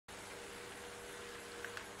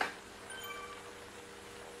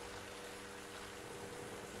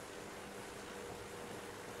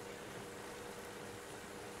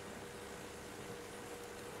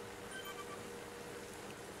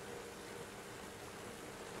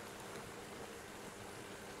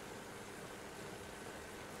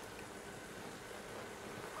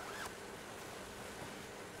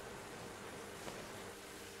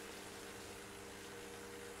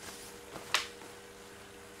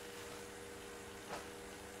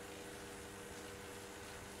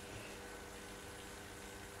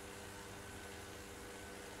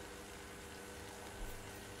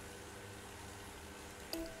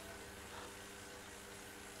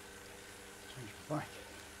Right.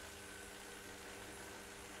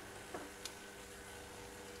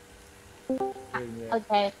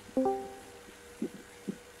 Okay.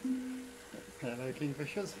 Hello,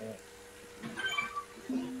 Kingfishers.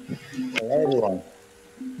 Hello, everyone.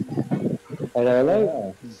 Hello,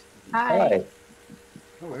 hello. Hi. Hi.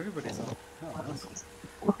 Oh, everybody's on. Oh, that's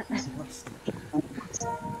last.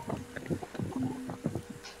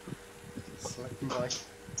 Just selecting by.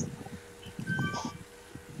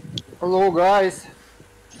 Hello guys.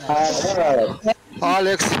 Hello,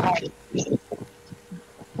 Alex,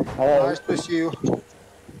 hello. nice to see you.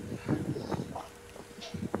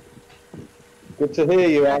 Good to hear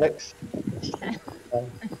you, Alex.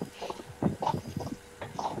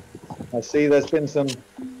 I see there's been some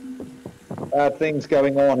bad things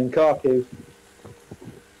going on in Kharkiv.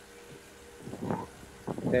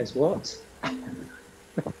 There's what?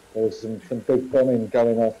 There was some big bombing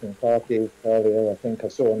going off in Kharkiv earlier. I think I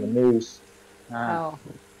saw on the news. Oh.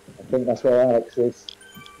 I think that's where Alex is.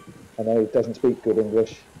 I know he doesn't speak good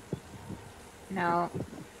English. No.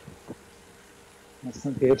 That's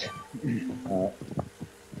not good. There's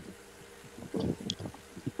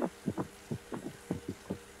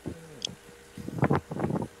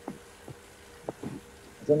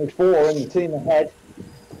only 4 in the team ahead.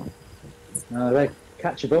 They're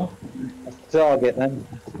catchable. That's the target then.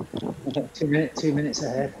 2 minutes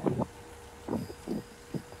ahead.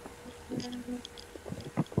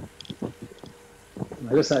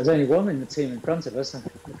 It looks like there's only 1 in the team in front of us. I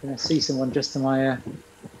can see someone just to my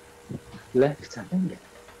left, I think.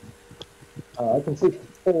 I can see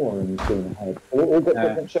 4 in the team ahead. All got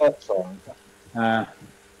different shirts on. I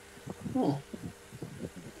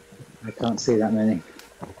can't see that many.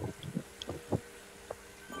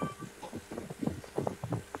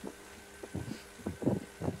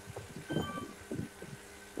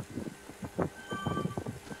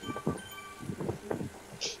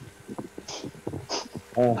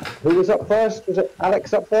 Who was up first? Was it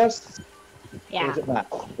Alex up first? Yeah. Or was it Matt?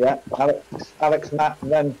 Yeah, Alex, Matt,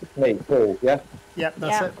 and then me, Paul, yeah? Yep,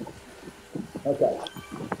 that's it. Okay.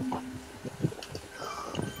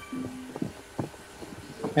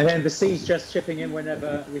 And then the C's just chipping in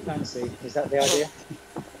whenever we fancy. Is that the idea?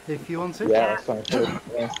 If you want to. Yeah, that sounds good.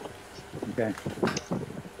 Yeah. Okay.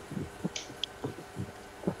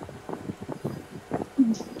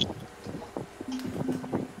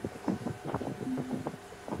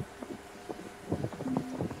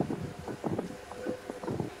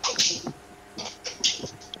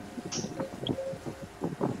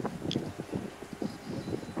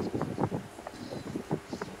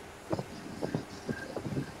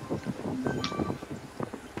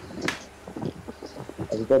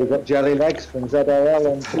 Everybody got jelly legs from ZWIFT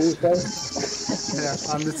on Tuesday? Yeah,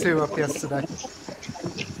 I'm the 2 up yesterday.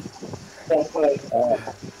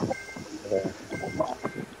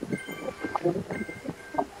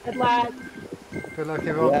 Good luck. Good luck,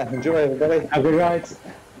 everyone. Yeah, enjoy everybody. Have a good ride.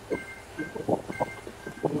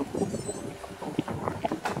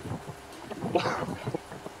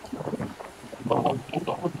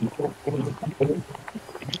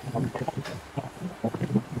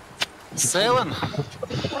 Seven.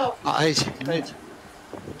 8.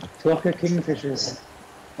 Flock of Kingfishers.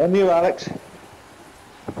 On you, Alex.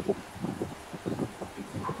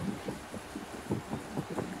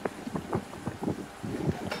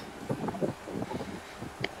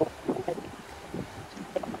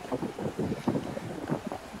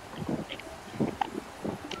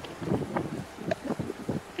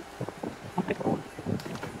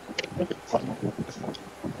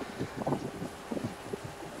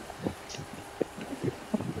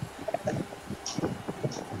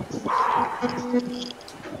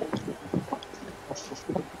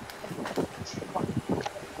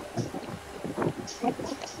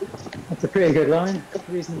 That's a pretty good line,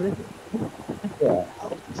 reasonably. Yeah.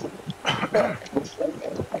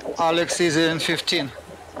 Alex is in 15.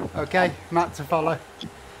 Okay, Matt to follow.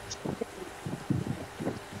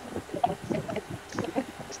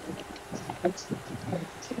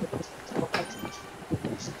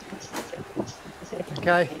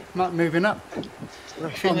 Okay, Matt moving up. We're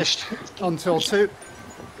finished. Until 2.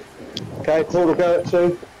 Okay, Paul will go at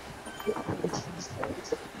 2.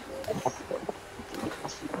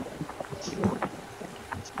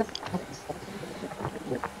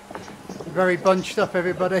 Very bunched up,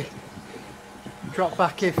 everybody. Drop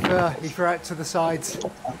back if you're out to the sides.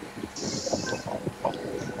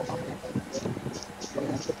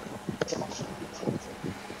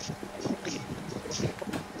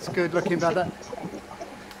 It's good, looking better.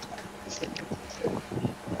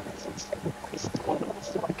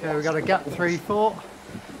 Okay, we got a gap 3-4.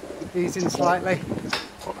 Easing slightly.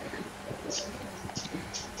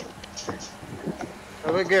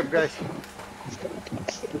 Have a gap, guys.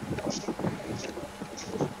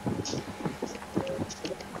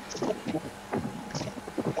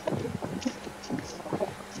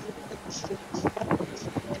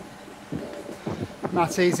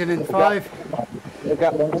 Matt easing in 5. The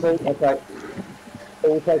gap 1, 2, okay.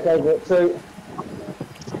 We'll take over at 2.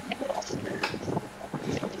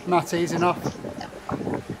 Matt easing off.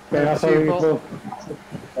 Yeah, that's all Two we ball. for.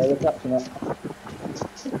 We're catching up.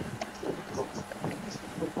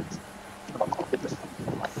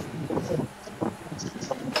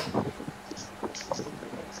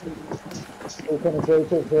 All coming through,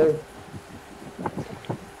 all through.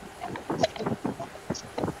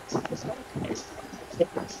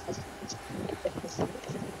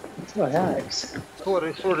 Oh, Alex.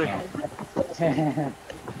 Sorry.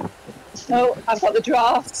 Oh, I've got the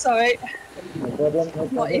draft, sorry. No problem, no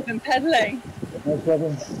problem. Not even pedalling. No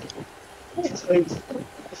problem. Hey,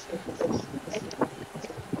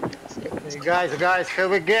 guys,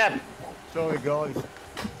 have a gap. Sorry guys.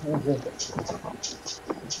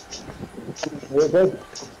 We're good.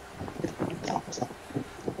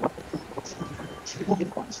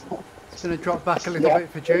 It's going to drop back a little bit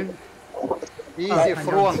for June. Easy Hang on,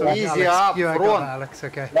 front, sorry, easy Alex. up You ain't got front. that, Alex,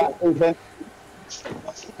 okay. That's even.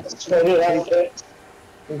 Steady, that's it.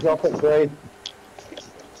 He's off at 3.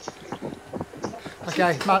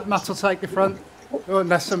 Okay, Matt will take the front. Oh,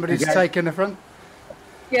 unless somebody's Okay. taking the front.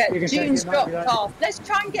 Yeah, You can take June's it, might dropped be like- off. Let's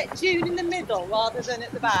try and get June in the middle rather than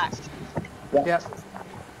at the back. Yep.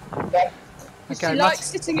 Because Okay, you like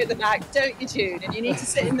sitting at the back, don't you, June? And you need to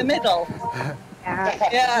sit in the middle.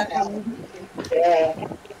 Yeah.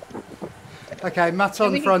 Okay, Matt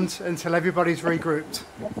on front until everybody's regrouped.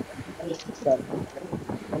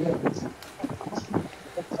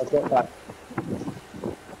 I've got that.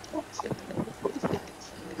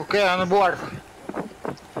 Okay, on board.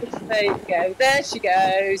 There you go. There she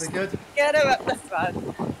goes. We're good? Get her up the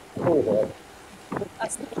front. Oh,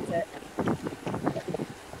 That's it.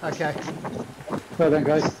 Okay. Well done,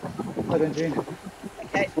 guys. Well done, June.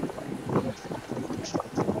 Okay.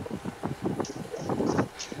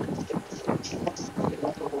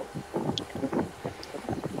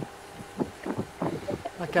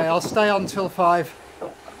 Okay, I'll stay on till 5.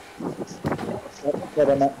 good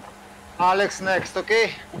on that. Alex next,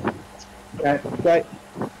 okay? Okay. Great.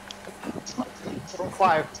 From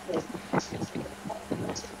 5.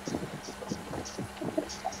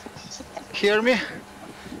 Hear me?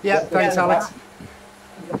 Yeah, thanks, Yeah. Alex.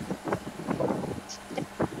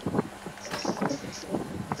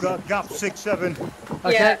 Got gap 6, 7.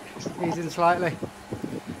 Okay, Yeah. easing slightly.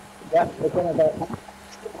 Yeah, we're going to go.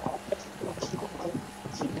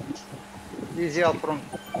 Easy up front.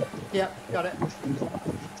 Yep, got it.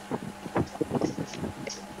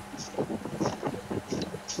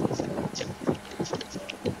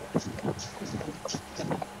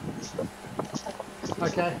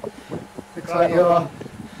 Okay. Looks like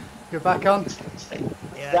you're back on.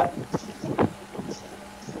 Yeah.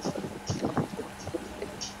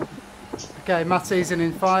 Okay, Matt's easing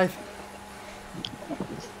in 5.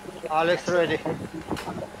 Alex ready.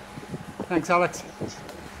 Thanks, Alex.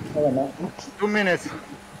 Hold on, Matt. 2 minutes.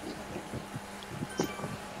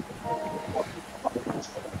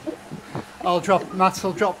 Matt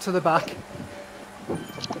will drop to the back.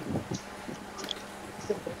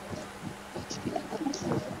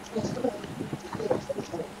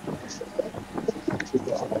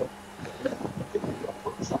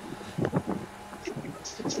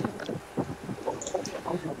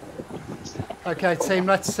 Okay, team,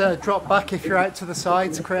 let's drop back if you're out to the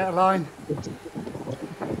side to create a line.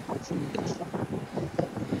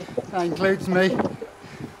 That includes me.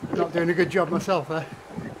 Not doing a good job myself there.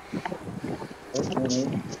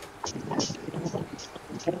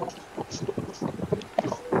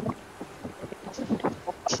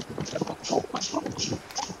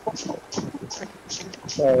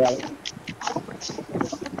 Sorry, Alex.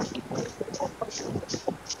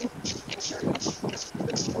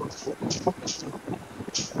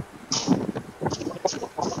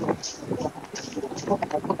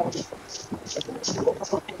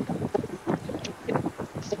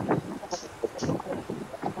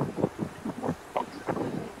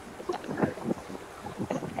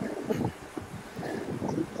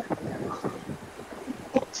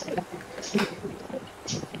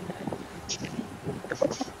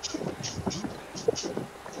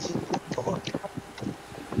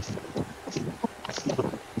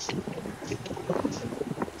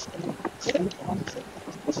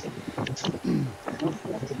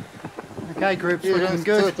 Okay, group's looking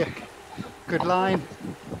good. Good line.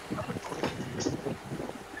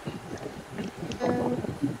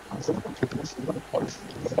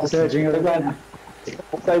 Surging Stay again. down.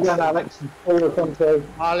 Stay down, Alex. All the come through.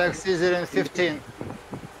 Alex is in 15.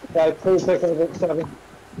 Okay, full second at 7.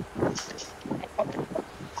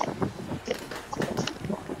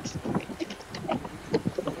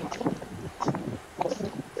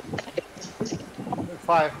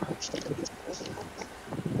 Five.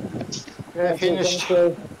 Yeah, finished.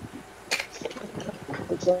 Go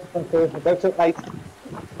to 8.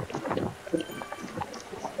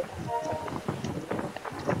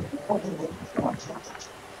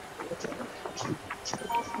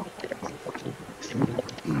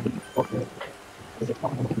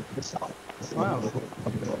 Wow.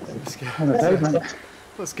 What's On the pavement.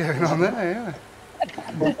 what's going on there?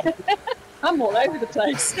 Yeah. I'm all over the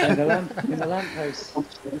place. In the lamppost.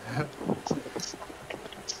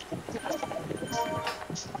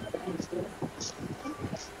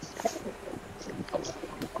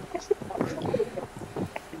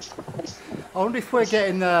 I wonder if we're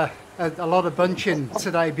getting a lot of bunching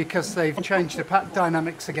today because they've changed the pack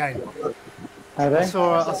dynamics again. Are I they?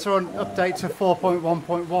 saw an update to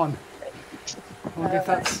 4.1.1. I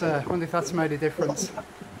wonder if that's made a difference.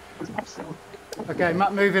 Okay,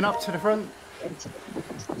 Matt, moving up to the front.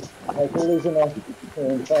 Okay, losing off.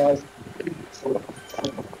 5.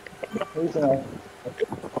 Losing off.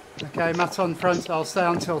 Okay, Matt on front. I'll stay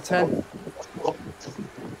until 10.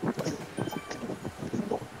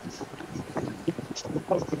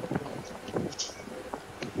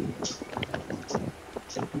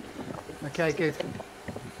 Okay, good.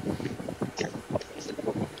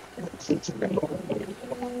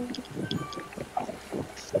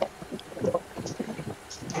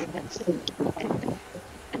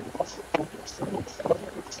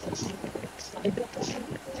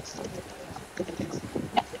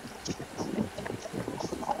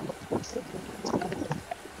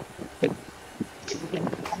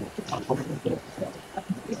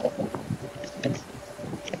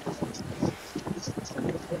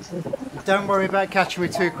 Don't worry about catching me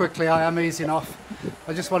too quickly, I am easing off.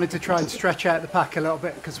 I just wanted to try and stretch out the pack a little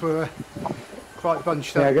bit because we were quite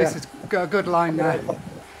bunched up. Yeah, This has got a good line now.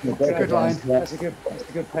 Good line. That's a good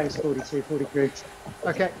pace, 42, 43.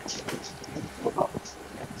 Okay.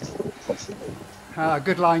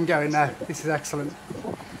 Good line going now. This is excellent.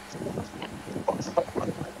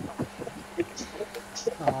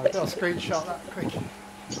 I've got a screenshot that quick.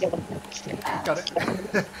 Got it.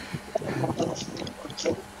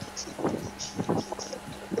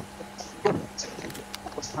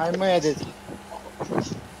 I made it.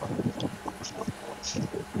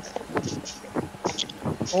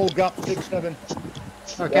 All gap 6-7.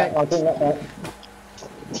 Okay. I'll bring that back.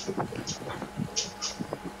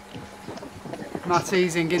 Matt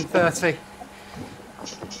easing in 30.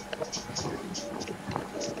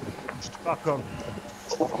 Back on.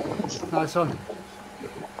 Nice one.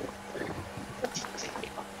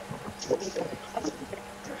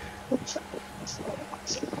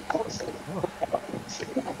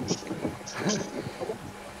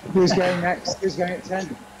 Who's going next? Who's going at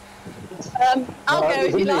 10? I'll go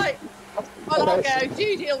if you me. like. Well, I'll Okay. go.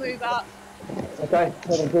 Judy'll move up. Okay,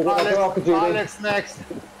 well, good. I'll go after Judy. Alex next.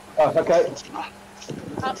 Oh, okay.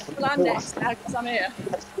 Well, I'm next now because I'm here.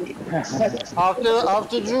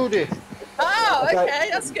 After Judy. Oh, Okay. okay,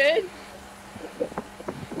 that's good.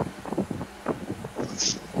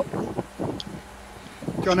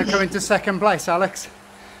 Do you want to come into second place, Alex?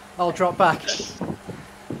 I'll drop back. So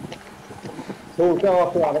we'll go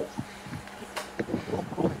after Alex.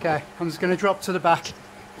 Okay, I'm just going to drop to the back.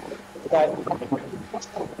 Okay.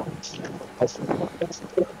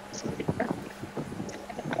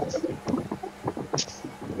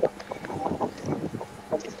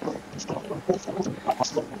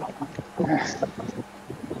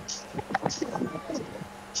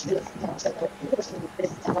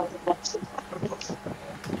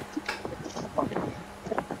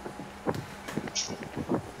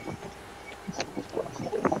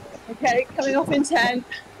 Okay, coming off in 10.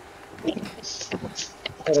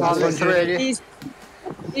 Alex ready.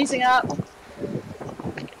 Easing up.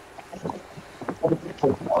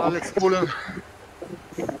 Alex pulling.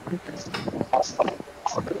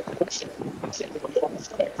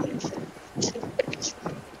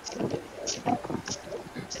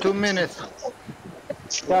 Two minutes.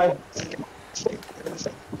 Okay.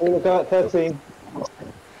 We'll go at 13.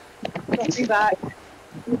 Dropping back.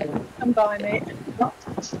 Come by me.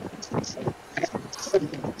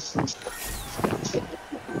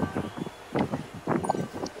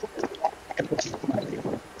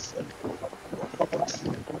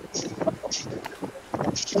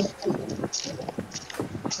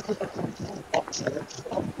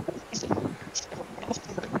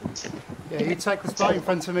 Yeah, you take the spot in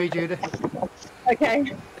front of me, Judy.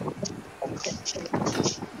 Okay.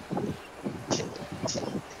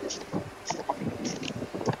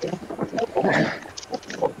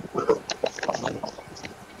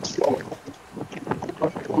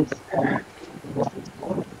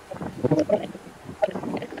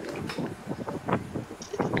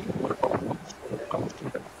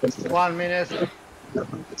 One minute.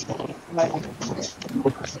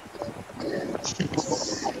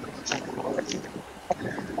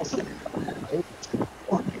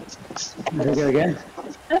 There we go again.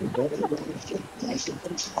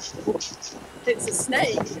 It's a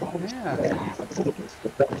snake. Yeah.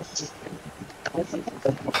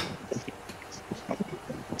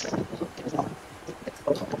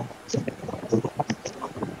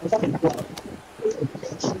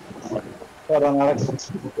 Well done,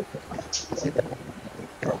 Alex.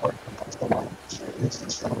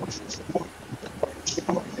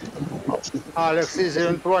 Alex is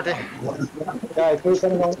in 20. Okay, who's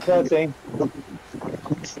coming on 13?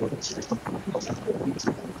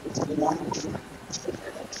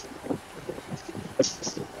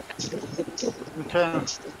 Okay.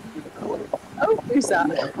 Oh, who's that?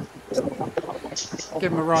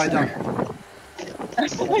 Give him a ride on.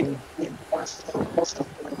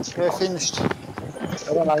 We're finished.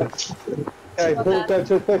 Well done, Alex. Okay, Paul, go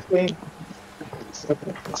to 15.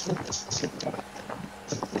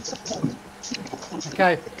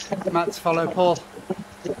 Okay, Matt's follow Paul.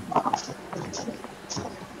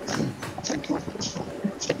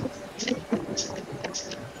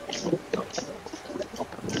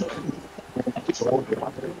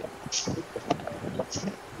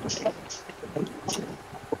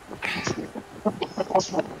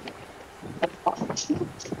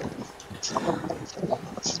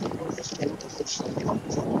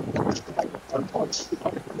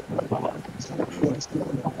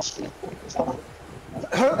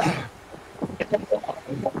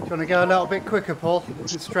 Do you want to go a little bit quicker, Paul, and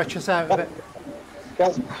stretch us out a bit?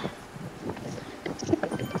 Go.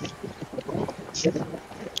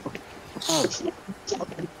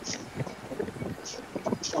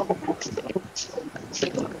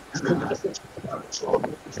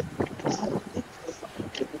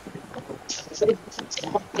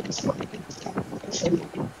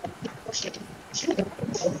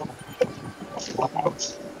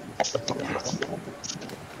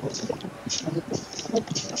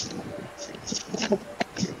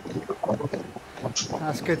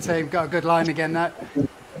 That's a good team, got a good line again now.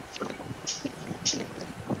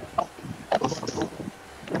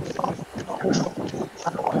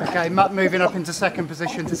 Okay, Matt moving up into second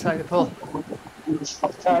position to take the pull.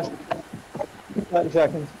 30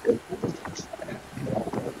 seconds.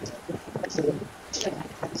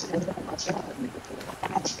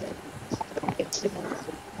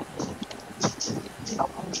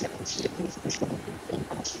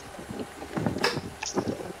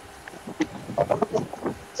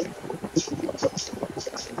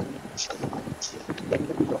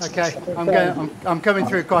 Okay, I'm coming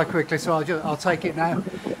through quite quickly, so I'll take it now.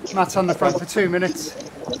 Matt's on the front for 2 minutes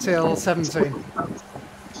till 17.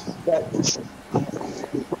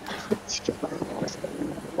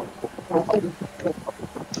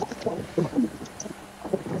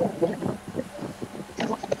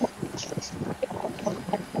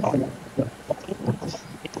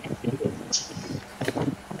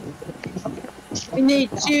 We need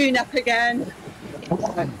June up again.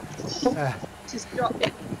 Uh, She's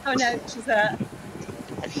dropped. Oh no, she's there.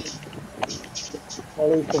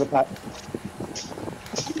 I'll leave to the pack.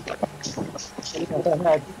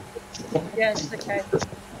 No. Yeah, she's okay.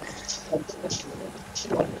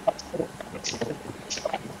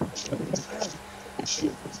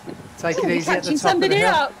 take it We're easy at the catching top of the somebody hill.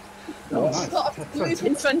 up. Oh, nice. Got a group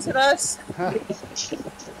in front of us.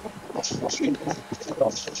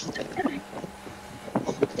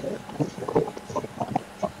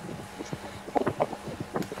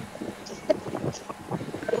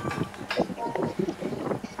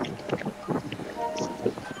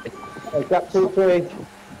 Gap 2, 3.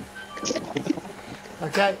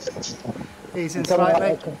 Okay, easing Coming up,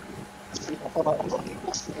 slightly.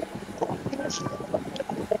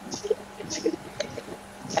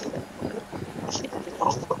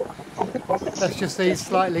 Let's just ease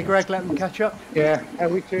slightly, Greg, let them catch up. Yeah, are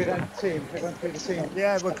we through that team? Everyone through the team?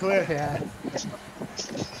 Yeah, we're clear. Yeah.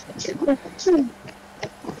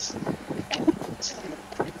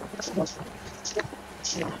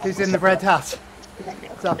 Who's in the red hat?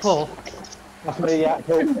 Is that Paul? That's me, yeah.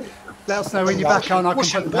 Cool. Let us know when you're back on, I can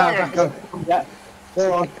put the power back on. Yeah,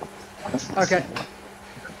 go on. Okay.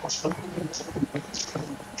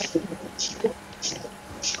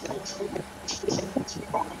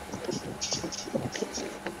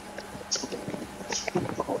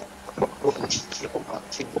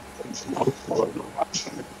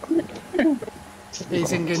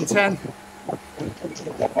 in 10.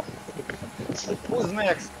 Who's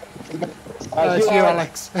next? It's you,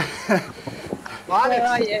 Alex. Where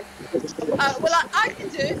are you? Well, I can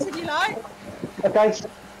do it if you like. Okay.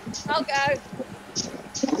 I'll go.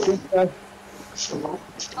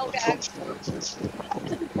 I'll go.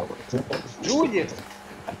 Judy.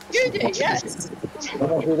 Judy, yes.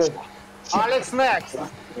 Alex next.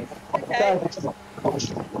 Okay.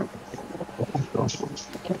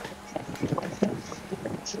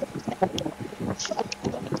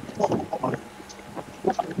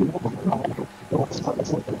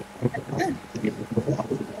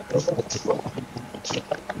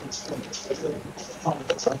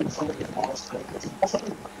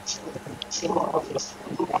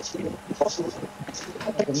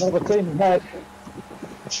 Another team ahead.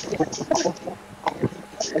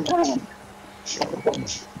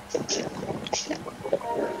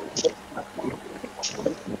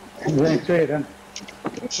 There's only 3 of them.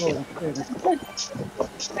 4 of them, 3 of them.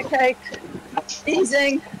 Okay.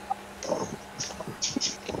 Easing.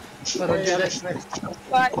 Alex next.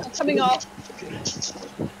 Right, I'm coming off.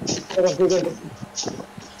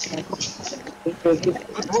 Good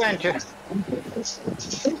 20.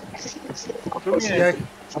 2 minutes. Okay.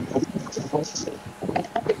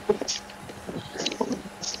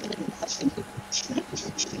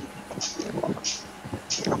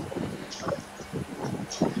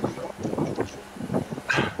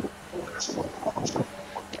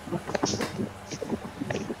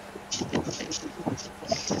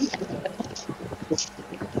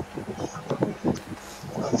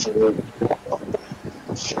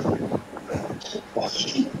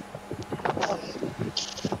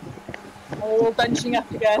 We're all benching up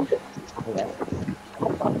again.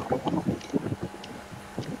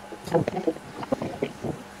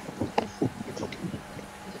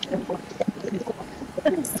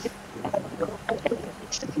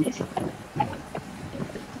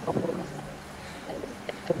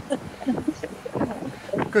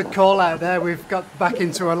 Good call out there. We've got back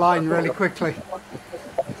into a line really quickly.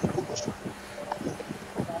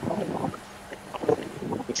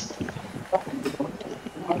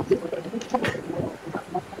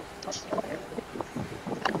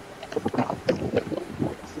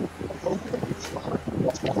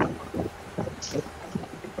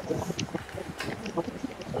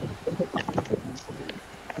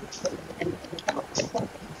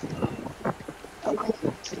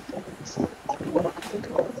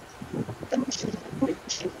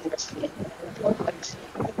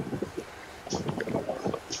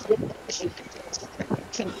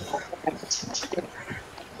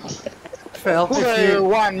 Phil, if you...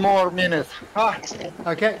 1 more minute.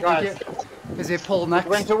 Okay, Right. is it Paul next?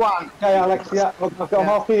 21. Okay, Alex, yeah, I've got them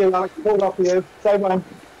off for you, Alex, pulled off for you. Same one.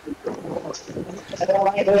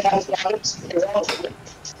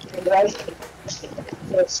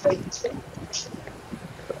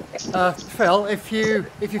 Phil, if you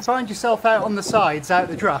find yourself out on the sides, out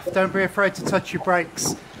the draft, don't be afraid to touch your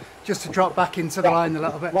brakes, just to drop back into the line a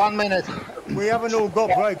little bit. 1 minute. We haven't all got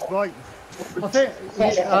brakes, mate. I think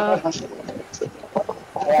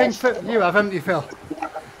you have, haven't you, Phil?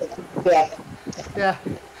 Yeah.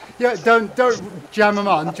 Yeah. Don't jam them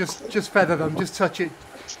on. Just feather them. Just touch it.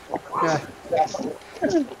 Yeah.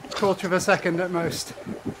 Quarter of a second at most.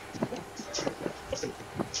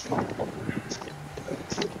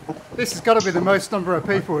 This has got to be the most number of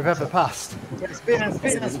people we've ever passed. Spinning,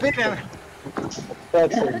 spinning, spinning.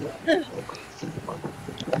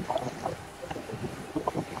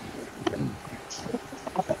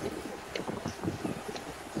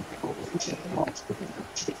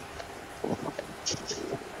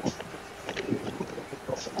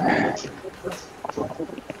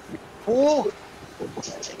 Paul,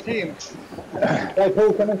 team. Okay,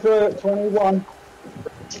 Paul coming through at 21.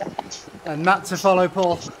 And Matt to follow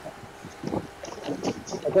Paul.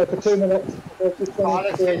 I'll go for 2 minutes. I'll go for 20.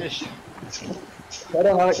 Alex finished. Well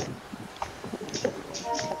done, Alex.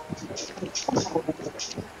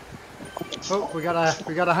 Oh, we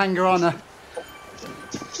got a hanger on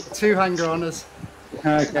 2 hanger oners.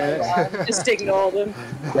 Okay. Just ignore them.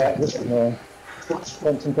 Yeah, just ignore.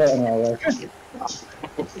 Concentrate on our way.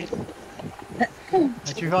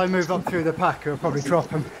 Actually, if I move up through the pack, I'll probably drop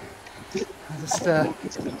him. Just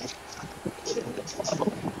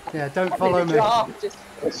yeah, don't follow me.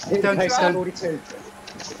 Don't Pace stand. 42.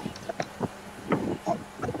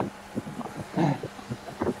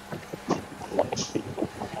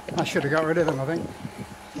 I should have got rid of them, I think.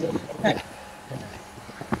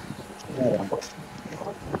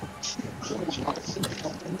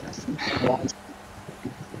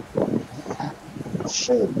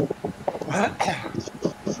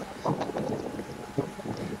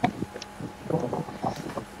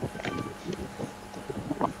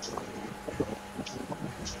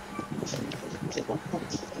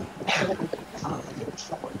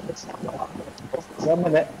 1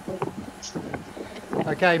 minute.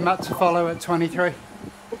 Okay, Matt to follow at 23.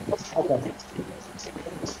 Okay.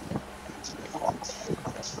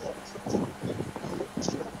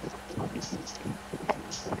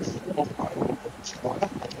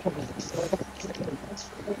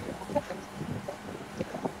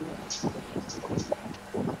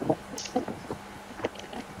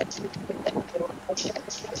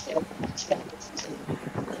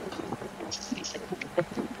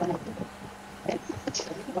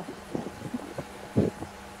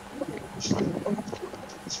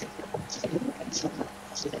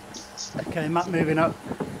 Okay, Matt moving up.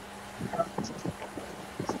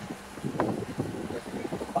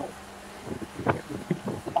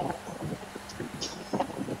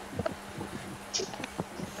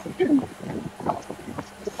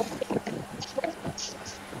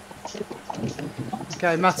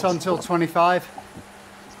 Okay, Matt on till 25.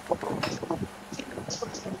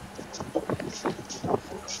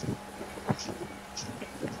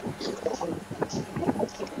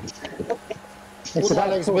 It's Would about,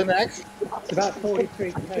 Alex be next? it's about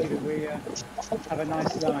 43 k that we have a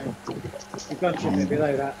nice line. We've got you a bit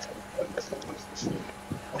below that.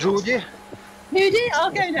 Judy? Judy,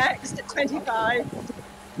 I'll go next at 25.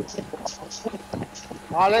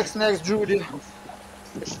 Alex next, Judy.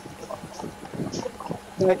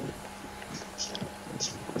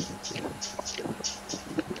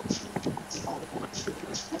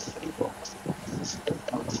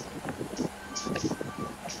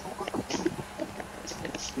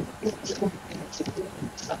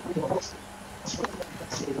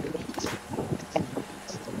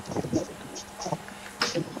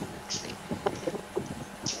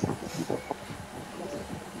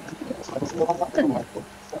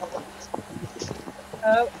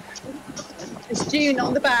 Oh, it's June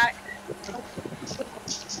on the back.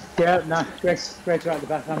 Yeah, no, Greg's right at the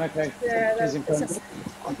back. I'm okay. Yeah, She's in front.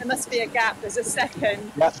 there must be a gap. There's a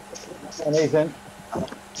second. Yep. And he's in.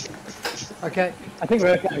 Okay, I think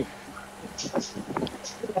we're okay.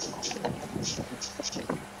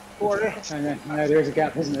 Sorry. No, there is a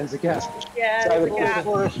gap, isn't there? There's a gap. Yeah, there's a gap.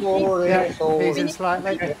 Sorry. yeah, he's in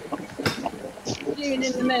slightly. June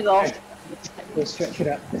in the middle. We'll stretch it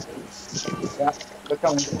up. Yeah, we're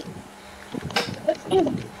coming.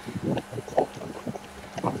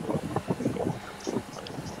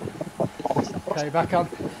 Okay, back on.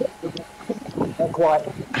 Not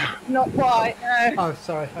quite. Not quite, no. Oh,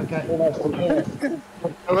 sorry, okay. Almost.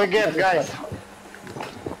 We get, guys.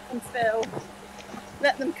 And Phil.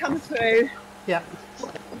 Let them come through. Yeah,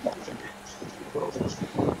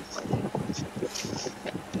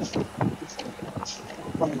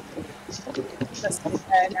 Let's be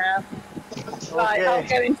there now. Right, I'll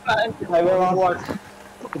go in front. Okay, we're on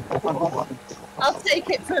one. I'll take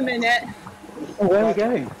it for a minute. Oh, where are we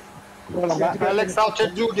going? Well, I'm back. Alex out to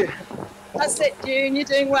Judy. That's it, June. You're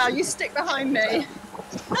doing well. You stick behind me.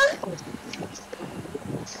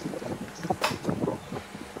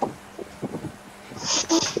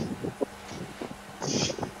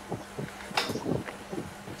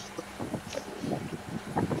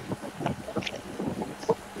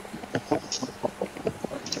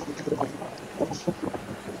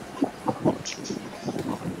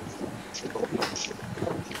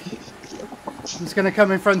 I'm just going to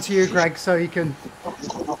come in front of you, Greg, so you can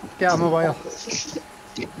get on the wheel.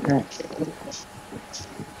 Okay.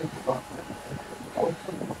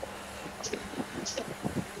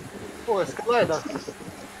 Oh, escalator.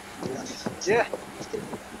 Yeah.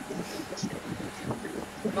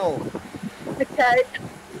 No. Okay.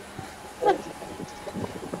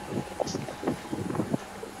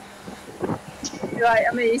 Right,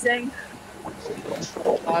 amazing.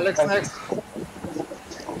 Alex next.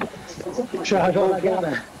 Sure, I got that gap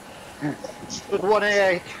there. With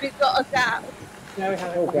 188. We've got a gap. No, we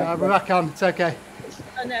haven't. We're back on, it's okay.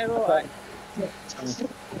 I know, all right.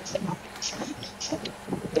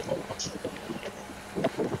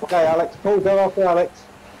 Okay, Alex. Paul, go after Alex.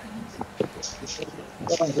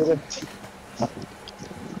 Come on, Judy.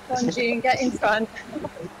 Go on, June, get in front.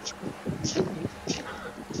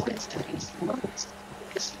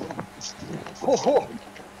 Oh,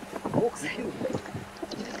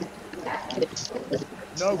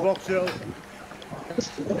 No box hill.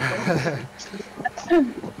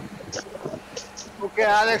 okay,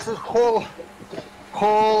 Alex is whole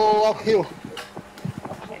uphill.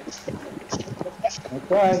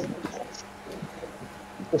 Okay.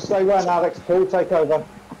 Just stay one, Alex. Paul, take over.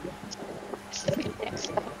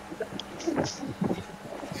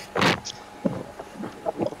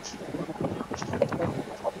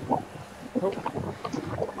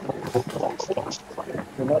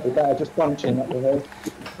 You might be better just bunching up the hill.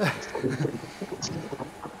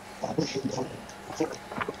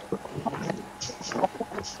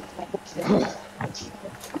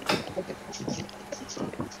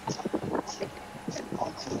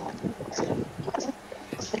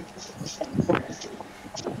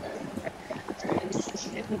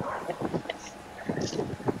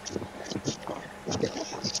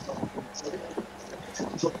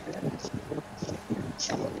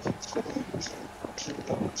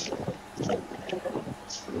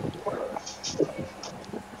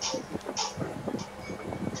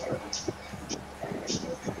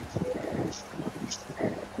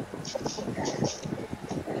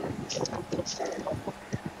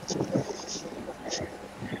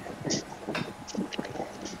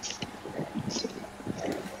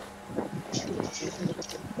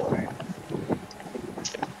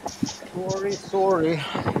 Sorry.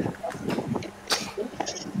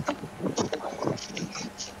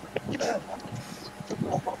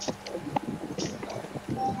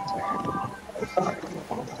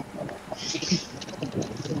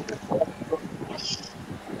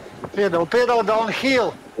 Pedal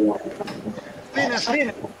downhill.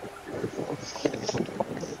 Spin.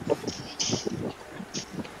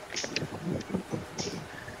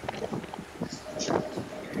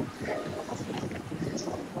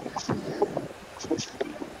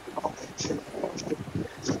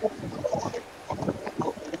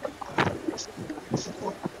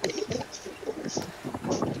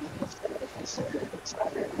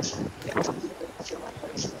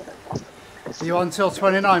 Are you on till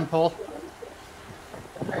 29, Paul?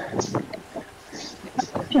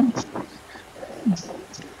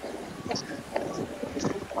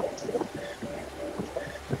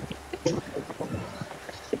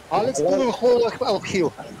 Alex, doing whole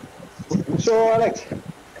uphill. Sure, Alex.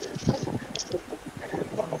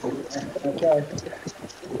 Okay.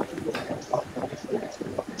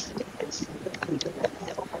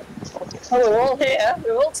 Oh, we're all here.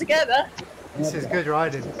 We're all together. This is good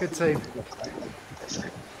riding. Good team.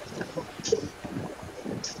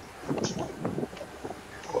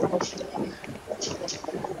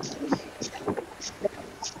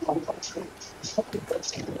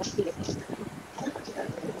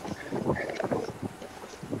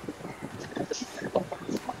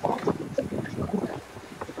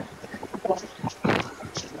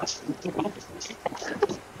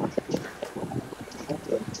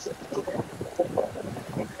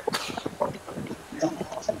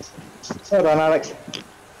 Well done, Alex.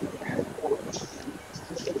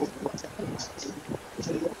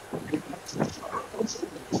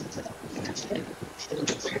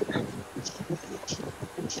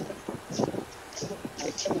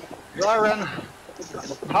 Darren,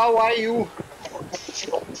 how are you?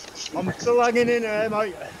 I'm still hanging in there,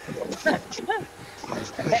 mate.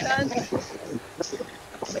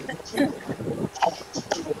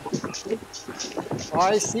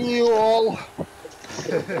 I see you all.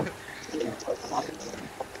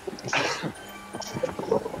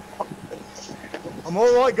 I'm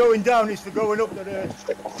all right going down. It's the going up that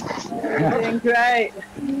Doing great.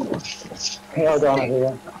 Well done,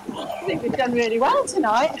 everyone. I think we've done really well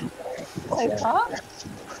tonight so far.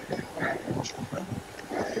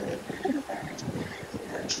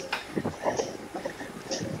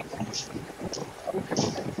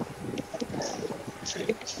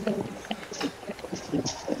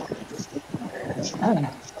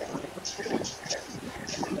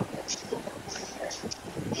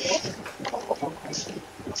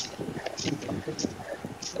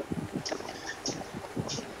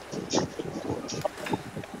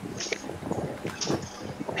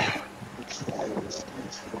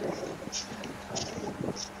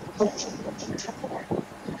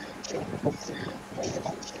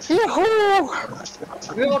 Yahoo!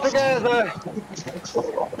 We're all together.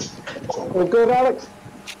 All good, Alex?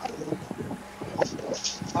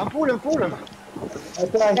 I'm pulling.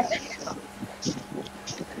 Okay.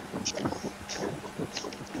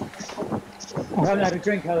 I haven't had a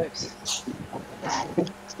drink, Alex.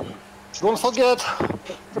 Don't forget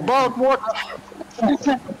about water.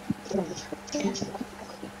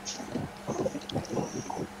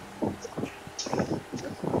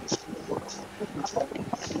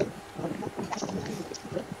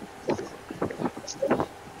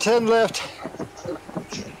 Ten left.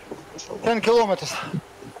 10 kilometers.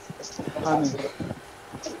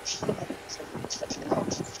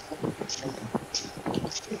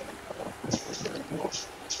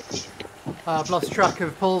 I've lost track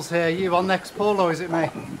of Paul's here. You on next, Paul, or is it me?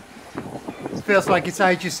 Feels like it's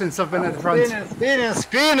ages since I've been at the front.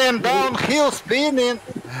 Spinning, downhill, spinning.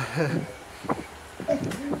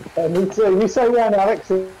 Me too. You say when, Alex,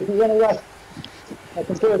 if you want to rest. I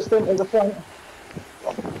can do a stint at the front.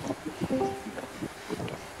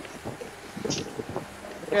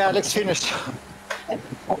 Yeah, Alex finished. Okay,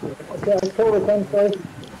 I'll call it then, please.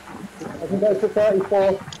 I can go to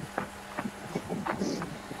 34.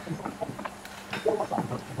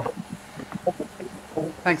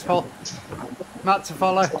 Thanks, Paul. Matt to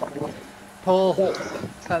follow. Paul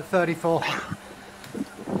at 34.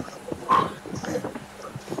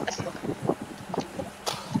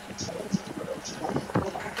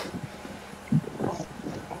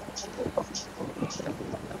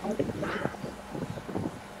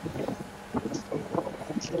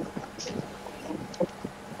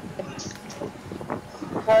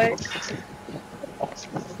 Right.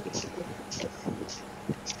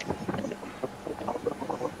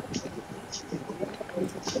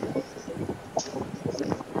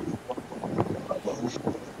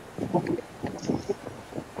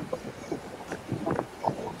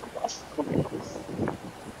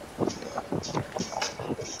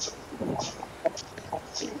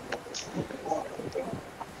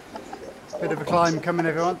 Bit of a climb coming,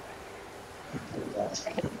 everyone.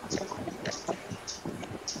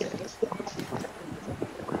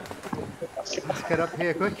 Let's get up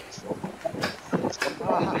here quick.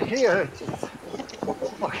 Here it is.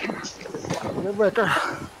 Okay. A little better.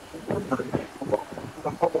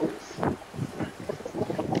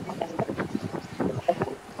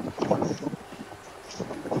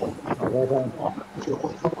 Well done.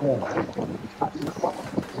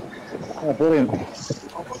 Oh, brilliant.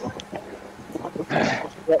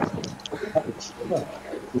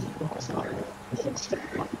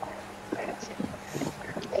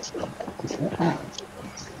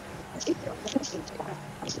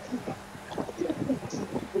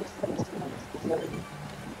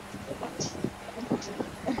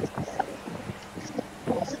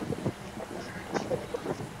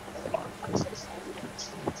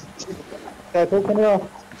 Careful, come here.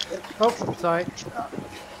 Oh, sorry.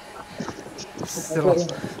 Still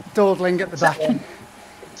dawdling at the back.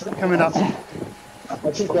 Coming up.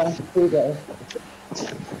 I'll keep going, keep going.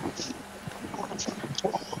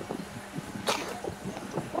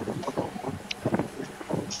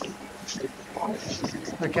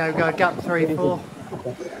 Okay, we've got a gap 3-4.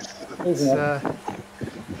 It's,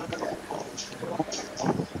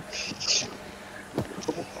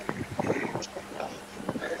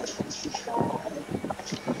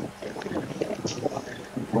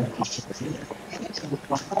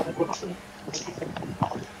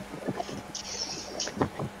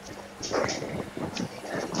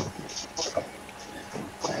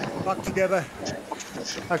 Back together.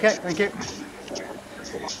 okay, thank you.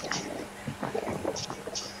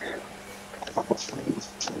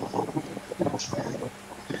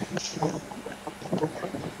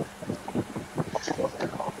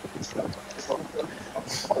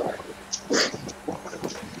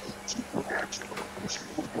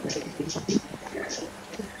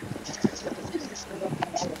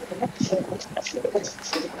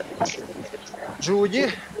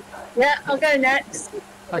 Judy. Yeah, I'll go next.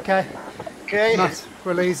 Okay, Okay. Matt,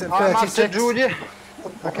 release at I'm after 36. Judy.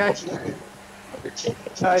 Okay,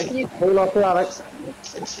 Hey, who lost to Alex?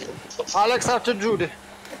 Alex after Judy.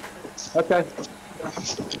 Okay.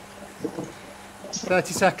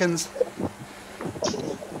 30 seconds.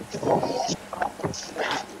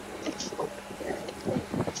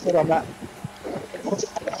 Good on that.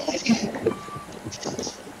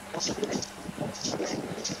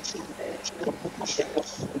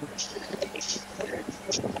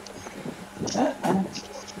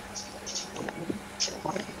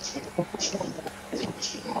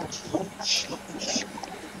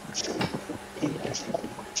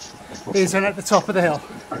 He's in at the top of the hill.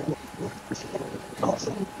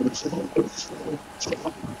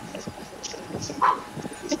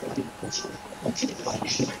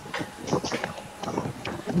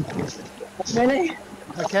 Really?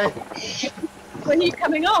 Okay, When are you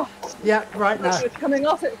coming off? yeah, right now. You're coming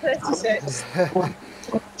off at 36.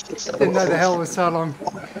 Didn't know the hill was so long.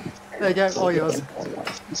 There you go, all yours.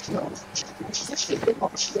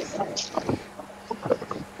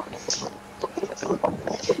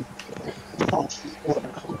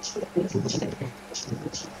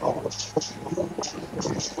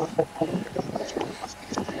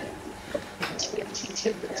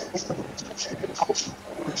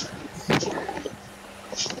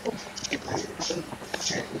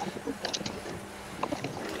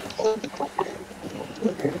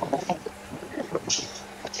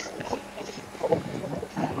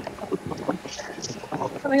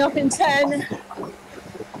 Coming up in 10.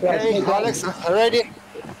 Okay, Alex, ready?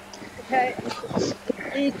 Okay.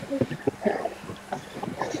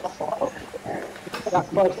 That's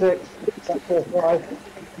 5-6. That's 4-5.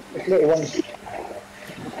 It's little ones.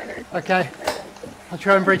 Okay, I'll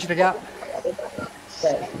try and bridge the gap.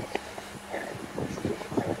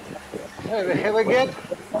 Here we go.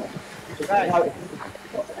 Right.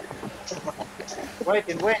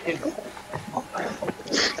 Waiting.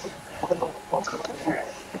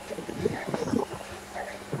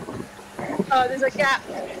 Oh, there's a gap.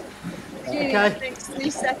 Judy, I Okay. think 3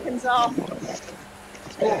 seconds off.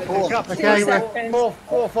 Okay, seconds.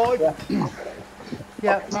 Four, 5.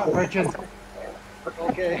 yeah, Matt bridging.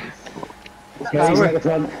 Okay. Yeah, he's at the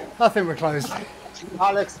front. I think we're closed.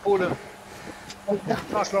 Alex, pull him.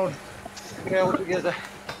 Back on. Okay, all together.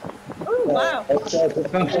 Oh, wow.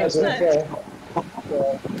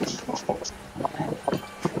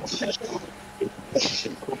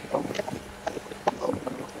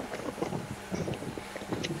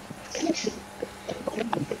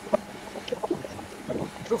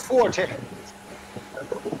 To 40.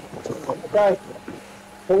 Okay.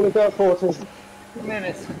 Pull it out 40. 2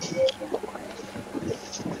 minutes.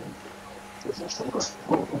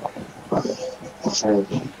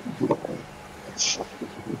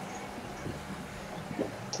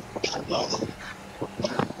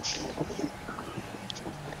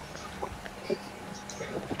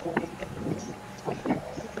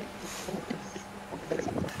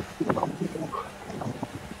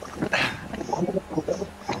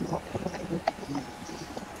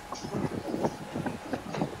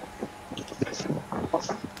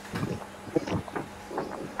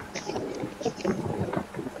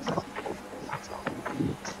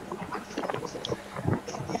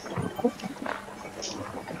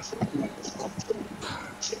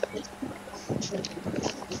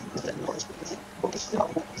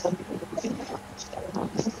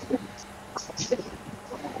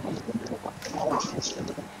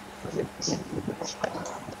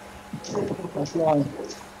 That's line.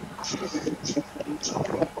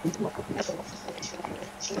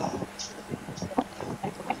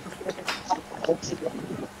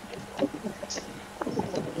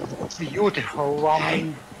 Beautiful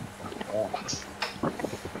one.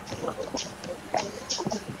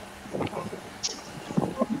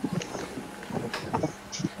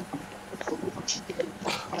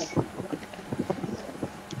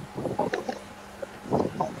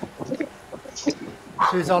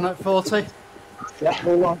 Who's on at 40? Yeah,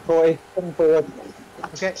 pull on 40. Come forward.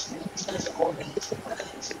 Okay.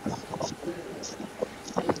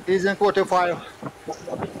 He's in 45.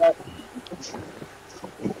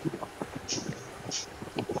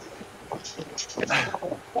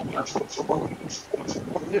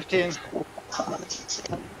 $15.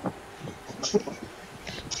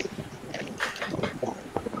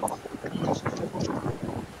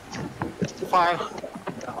 $5.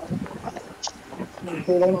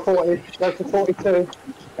 Pull on 40. Go to 42.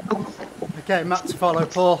 Okay, Matt to follow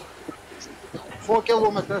Paul. 4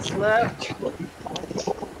 kilometers left.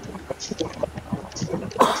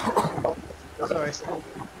 Sorry.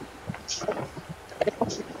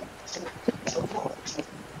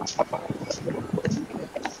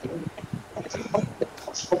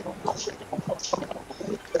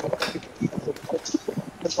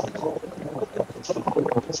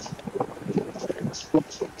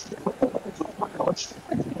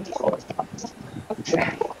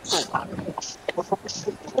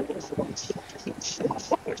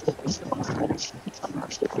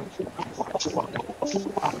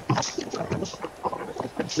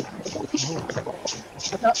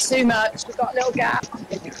 Not too much. We've got a little gap.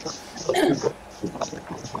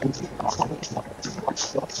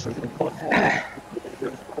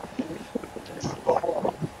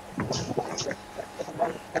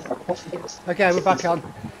 Okay, we're back on.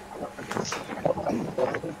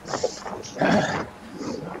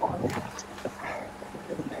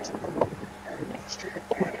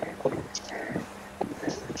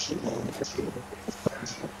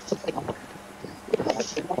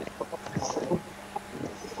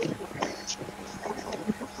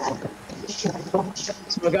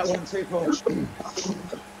 So we've got 1, 2, 4.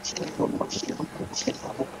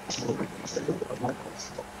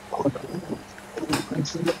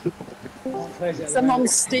 Close it at the Someone moment.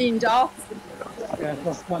 steamed off. Yeah,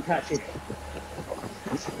 can't catch you.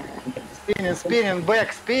 Spinning,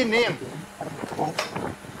 back, spinning.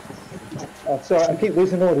 Oh, sorry, I keep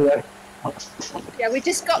losing audio. Yeah, we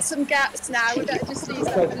just got some gaps now. We better just ease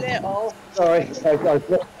up a little. Sorry, I've lost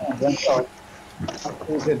I'm sorry.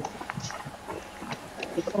 All good.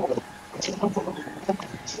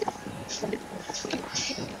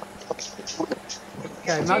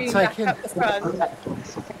 Okay, Matt June back taking. up the front.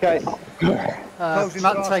 Okay.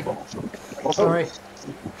 Matt taking. Sorry.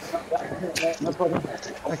 No problem.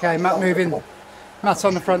 Okay, Matt moving. Matt's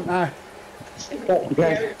on the front now.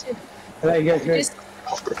 Okay. There you go, Drew. Just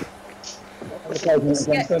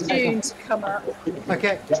get June to come up.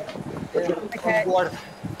 Okay. Okay.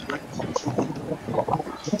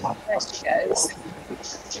 There she goes.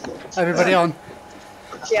 Everybody on.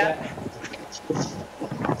 Yeah.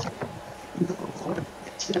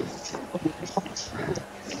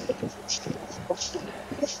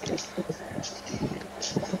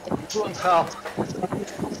 Two and a half.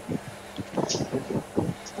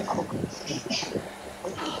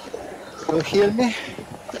 Do you hear me?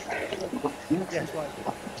 Yes, right.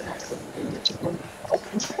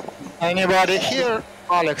 Anybody here,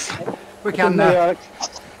 Alex? We can now.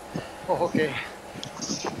 Oh, okay.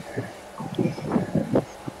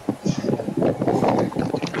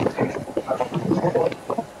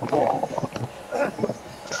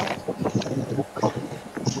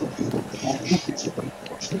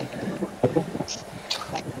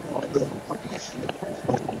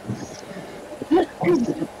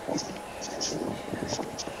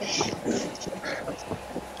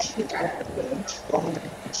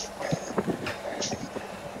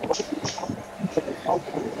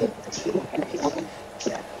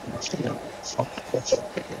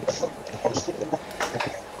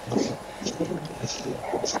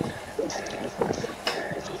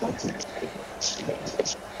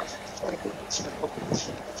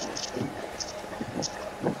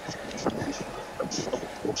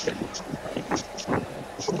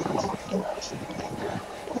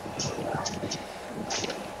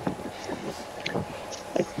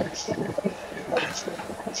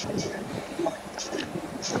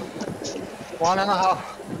 One and a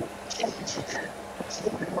half.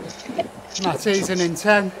 Matty's in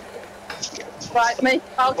 10. Right, me.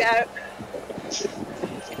 I'll go.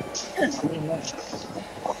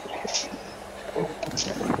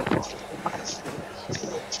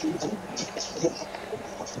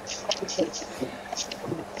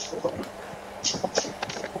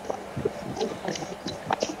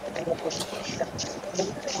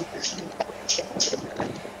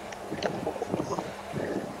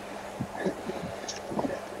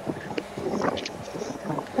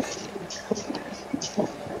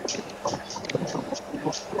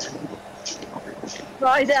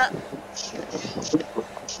 Right up.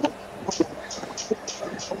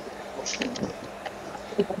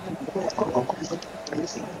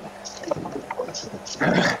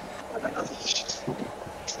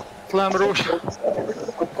 Flam Rouge.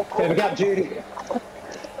 There we go, Judy.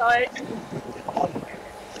 Sorry.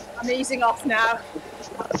 I'm easing off now.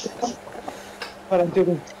 Well done,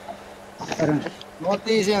 Judy. Well done. Not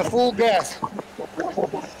easy and full gas.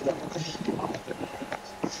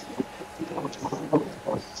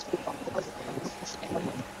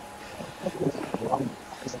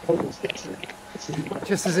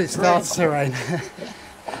 Just as it starts to rain.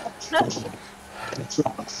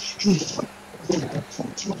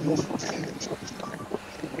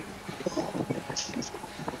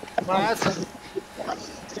 Right.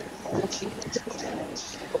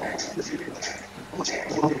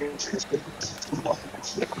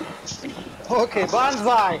 Okay,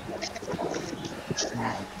 banzai.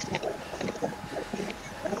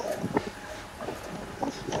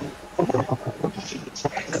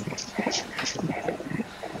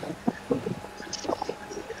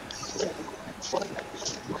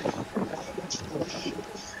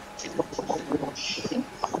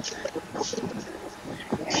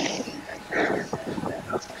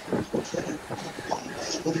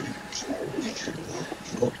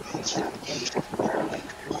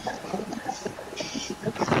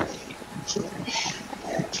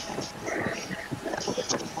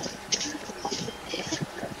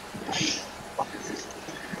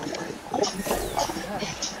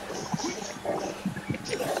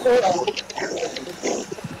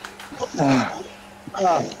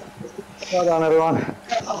 Well done, everyone.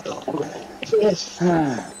 That's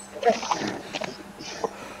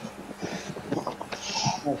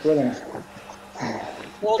brilliant.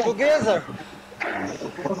 All together.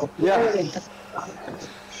 Yeah.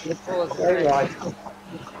 Very right.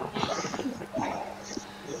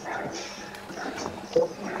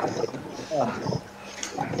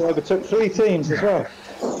 We overtook 3 teams as well.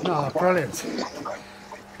 Oh, brilliant.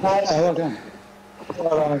 Well done. Well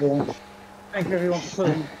done, everyone. Thank you, everyone, for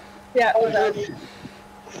pulling. Yeah, well done.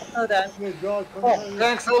 Well done.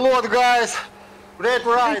 Thanks a lot, guys. Great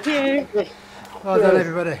ride. Thank you. Well done,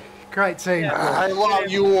 everybody. Great team. I love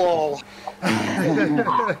you all.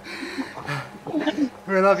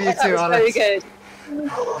 We love you That too, was Alex. very good.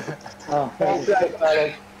 Oh, thank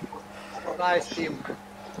you. Nice team.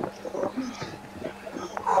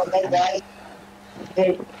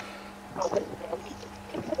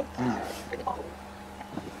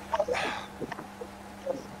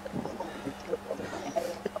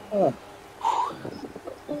 Oh,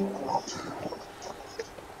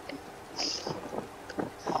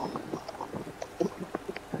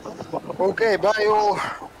 Okay, bye all.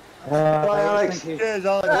 bye, Alex. Thank you. Cheers,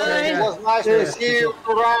 Alex. Bye. It was nice Cheers. to see you,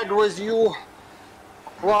 to ride with you.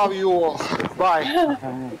 Love you all. Bye.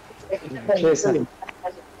 Cheers, sir.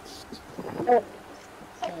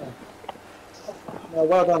 No,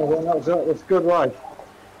 well done, everyone. That was a good ride.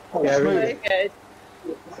 That was Yeah, smooth. really. Very good.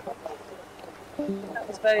 That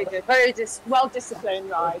was very good. Very well disciplined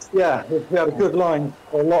ride. Yeah, we had a good line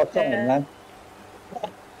for a lot of time, Yeah. man.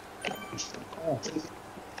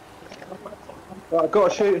 Right, I've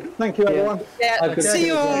got to shoot. Thank you, everyone. Yeah. Okay. See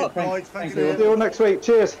you all. Right, Thank thank you. you. See you all next week.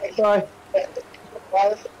 Cheers. Bye.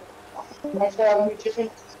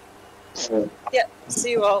 Yeah.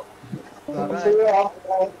 See you all.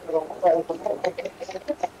 Bye-bye.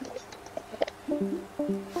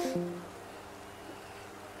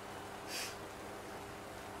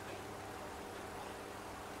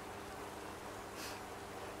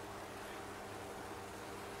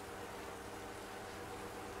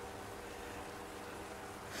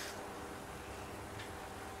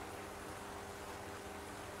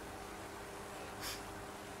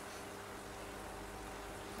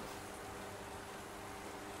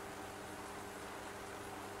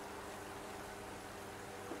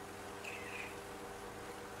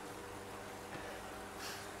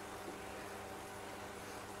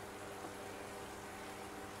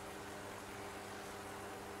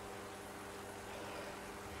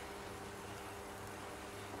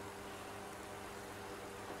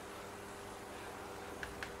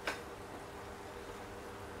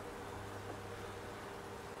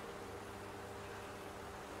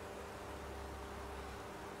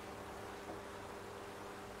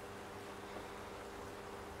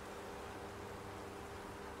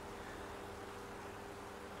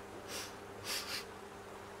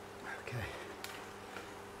 Okay,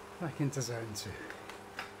 back into zone 2.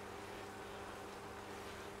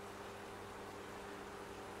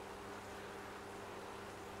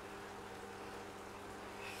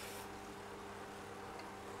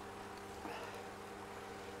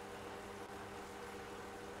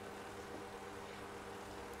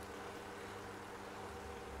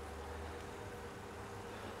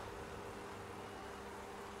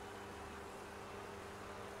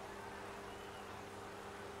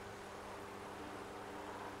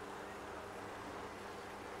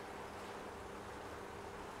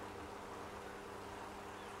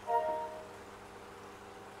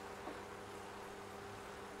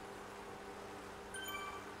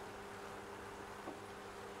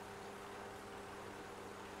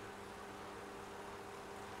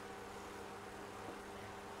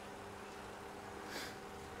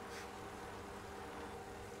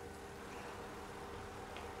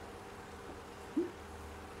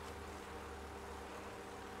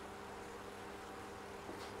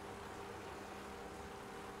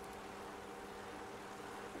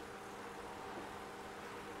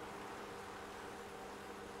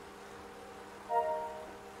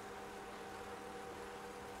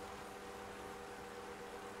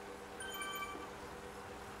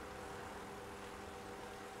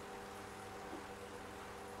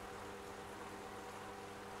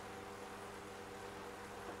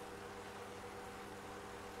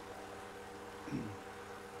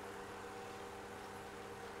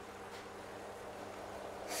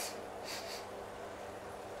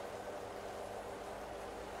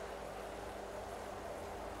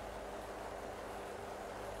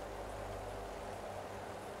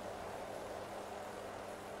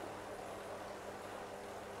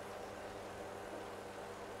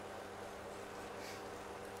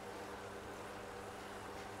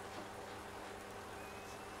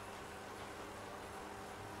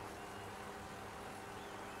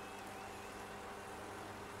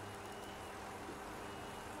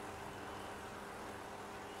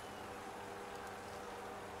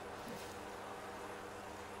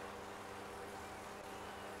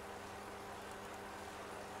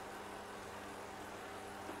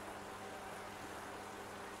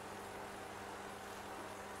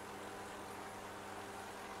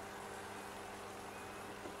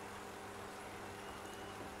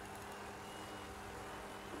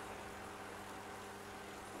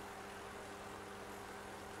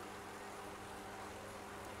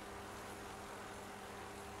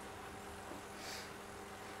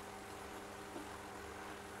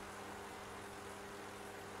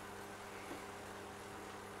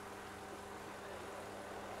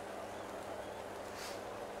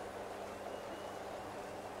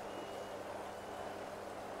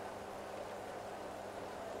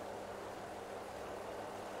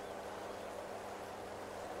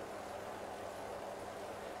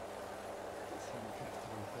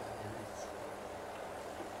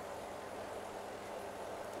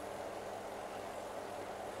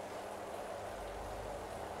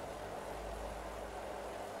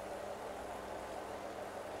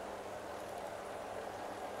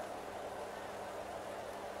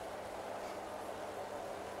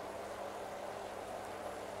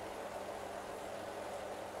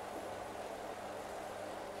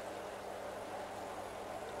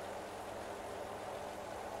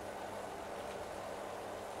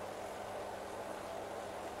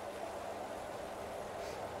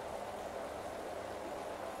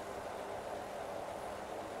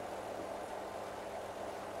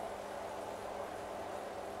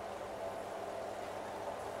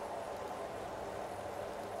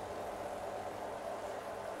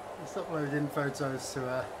 Just uploading photos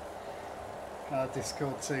to our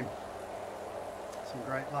Discord team. Some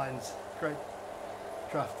great lines, great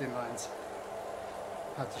drafting lines.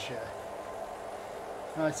 Had to share.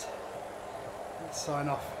 Right, let's sign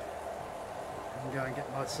off and go and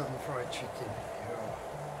get my southern fried chicken. Yeah.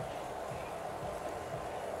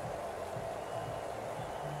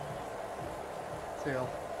 See you all.